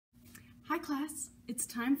class, it's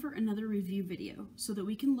time for another review video so that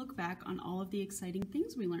we can look back on all of the exciting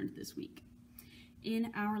things we learned this week.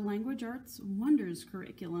 In our Language Arts Wonders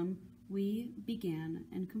curriculum, we began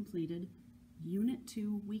and completed Unit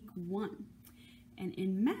 2, Week 1. And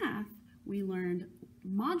in math, we learned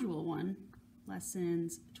Module 1,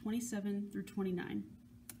 lessons 27 through 29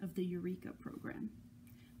 of the Eureka program.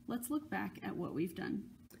 Let's look back at what we've done.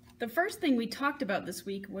 The first thing we talked about this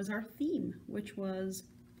week was our theme, which was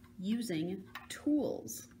using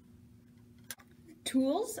tools.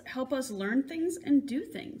 Tools help us learn things and do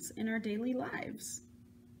things in our daily lives.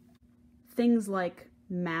 Things like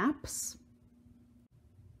maps,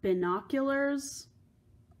 binoculars,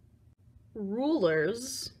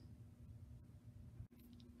 rulers,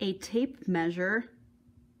 a tape measure,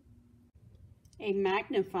 a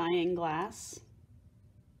magnifying glass,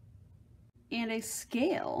 and a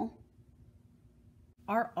scale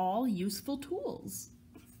are all useful tools.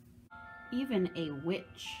 Even a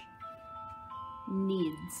witch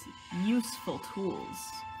needs useful tools.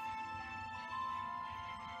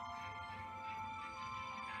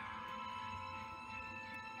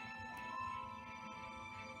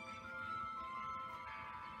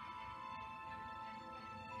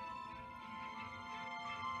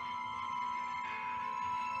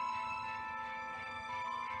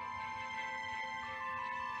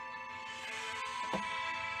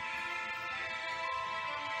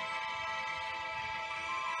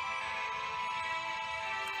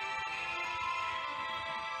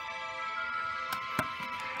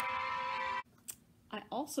 I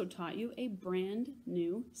also taught you a brand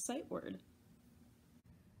new sight word.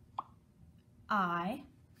 I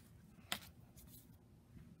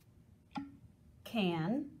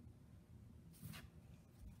can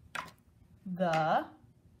the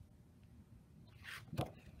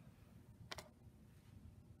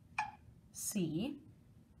see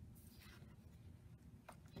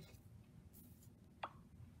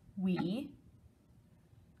we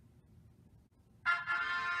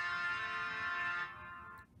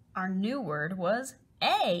Our new word was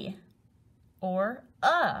a or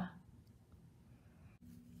a.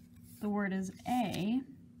 The word is a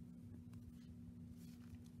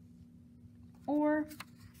or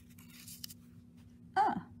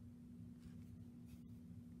a.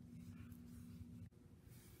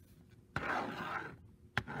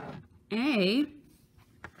 A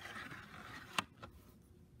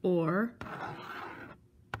or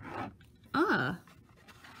a.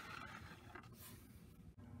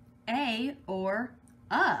 A or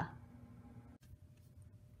a.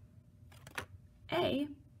 A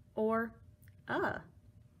or a.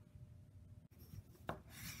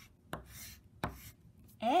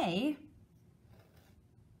 A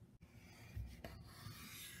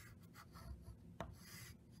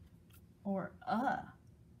or a.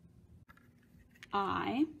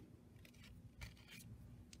 I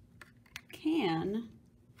can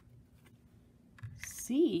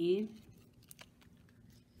see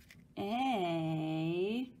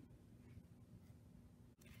a.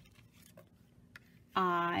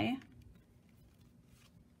 I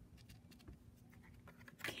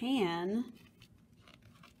can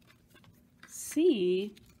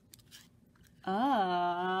see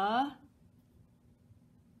a.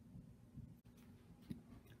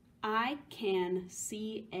 I can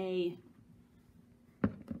see a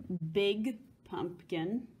big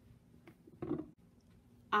pumpkin.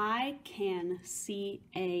 I can see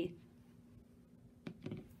a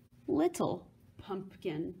little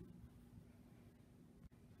pumpkin.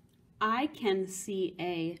 I can see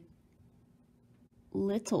a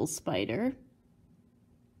little spider.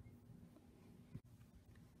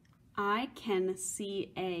 I can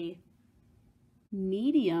see a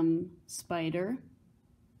medium spider.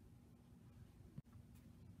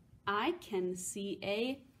 I can see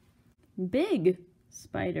a big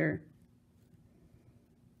spider.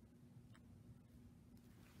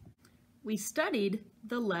 We studied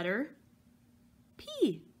the letter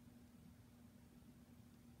P.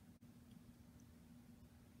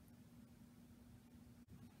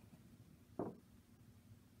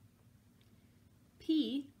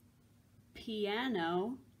 P,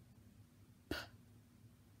 piano. P.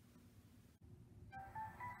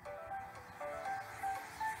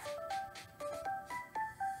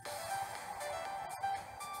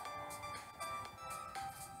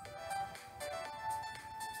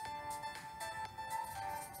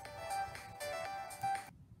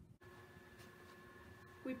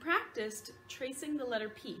 We practiced tracing the letter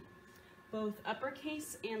P, both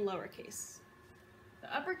uppercase and lowercase.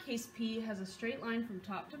 The uppercase P has a straight line from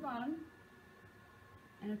top to bottom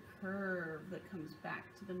and a curve that comes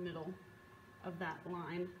back to the middle of that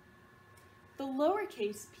line. The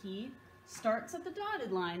lowercase p starts at the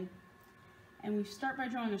dotted line, and we start by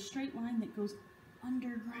drawing a straight line that goes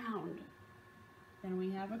underground. Then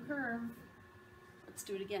we have a curve. Let's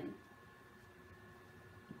do it again.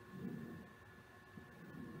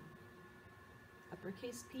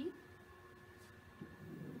 Uppercase p,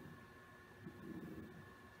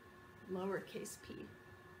 lowercase p.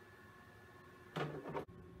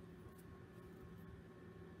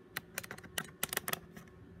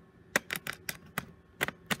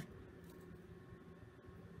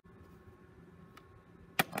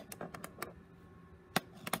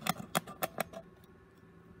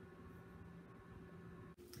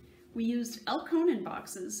 We used Elkonin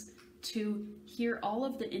boxes to hear all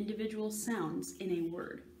of the individual sounds in a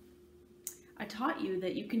word. I taught you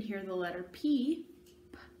that you can hear the letter P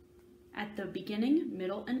at the beginning,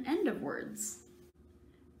 middle, and end of words.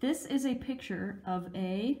 This is a picture of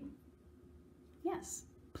a, yes,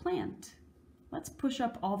 plant. Let's push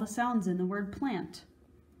up all the sounds in the word plant.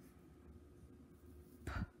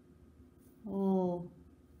 P, L,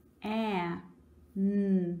 A,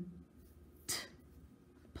 N, T,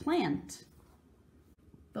 plant.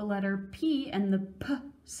 The letter P and the P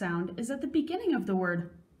sound is at the beginning of the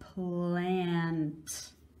word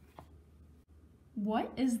plant.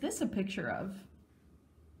 What is this a picture of?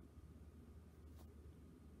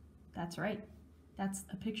 That's right. That's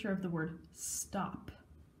a picture of the word stop.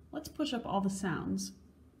 Let's push up all the sounds.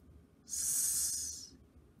 S,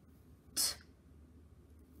 T,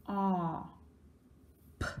 A,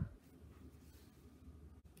 P.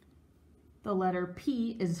 The letter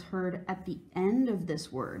P is heard at the end of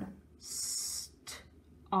this word. St,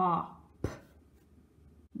 A, P.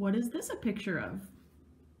 What is this a picture of?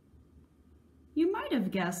 You might have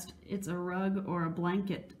guessed it's a rug or a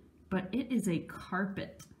blanket, but it is a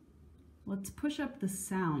carpet. Let's push up the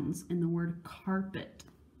sounds in the word carpet.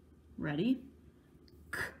 Ready?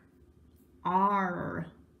 K, R,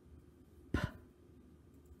 P,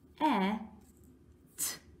 E, T.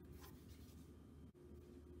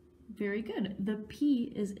 Very good. The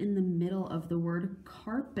P is in the middle of the word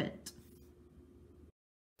carpet.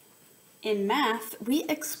 In math, we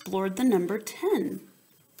explored the number 10.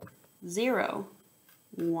 0,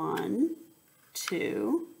 1,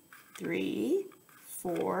 2, 3,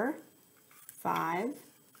 4, 5,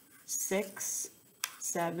 6,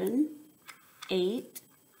 7, 8,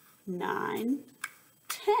 9,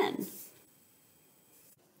 10.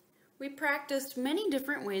 We practiced many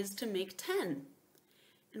different ways to make 10,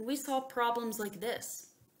 and we saw problems like this.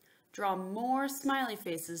 Draw more smiley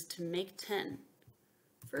faces to make 10.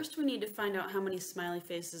 First, we need to find out how many smiley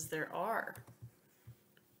faces there are.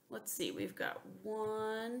 Let's see, we've got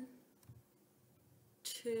 1,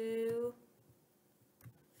 2,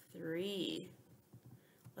 3.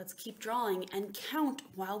 Let's keep drawing and count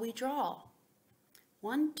while we draw.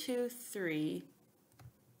 1, 2, 3,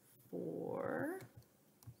 4,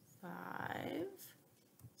 5,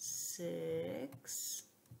 6,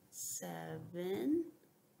 7,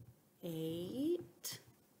 8,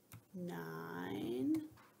 9,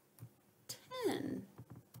 10.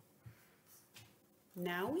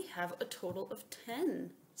 Now we have a total of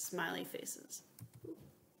 10 smiley faces.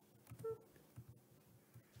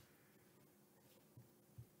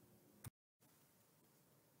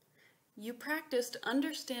 You practiced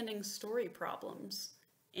understanding story problems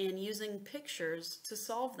and using pictures to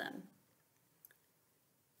solve them.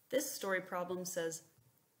 This story problem says,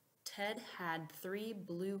 Ted had 3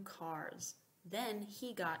 blue cars. Then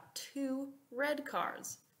he got 2 red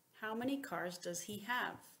cars. How many cars does he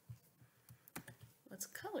have? Let's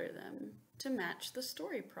color them to match the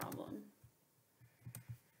story problem.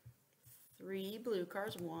 3 blue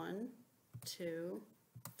cars, 1, 2,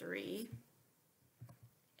 3,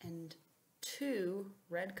 and 2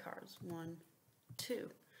 red cars, 1, 2.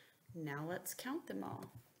 Now let's count them all.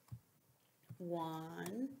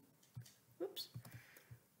 1,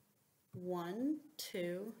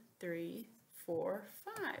 2, 3, 4,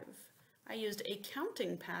 5. I used a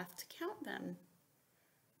counting path to count them.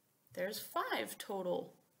 There's 5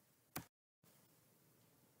 total.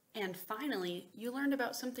 And finally, you learned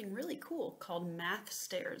about something really cool called math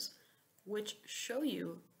stairs, which show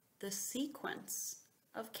you the sequence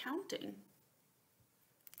of counting.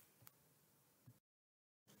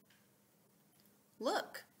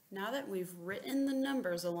 Look, now that we've written the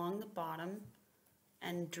numbers along the bottom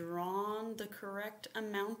and drawn the correct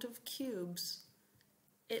amount of cubes,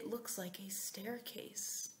 it looks like a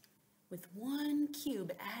staircase with 1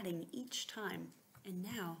 cube adding each time. And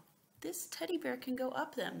now this teddy bear can go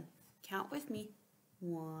up them. Count with me.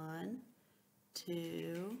 1,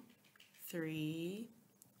 2, 3,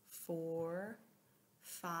 4,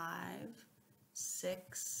 5,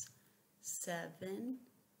 6, 7,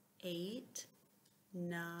 8,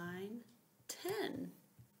 9, 10.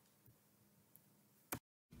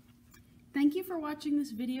 Thank you for watching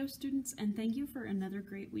this video, students, and thank you for another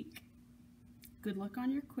great week. Good luck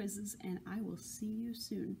on your quizzes, and I will see you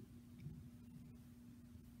soon.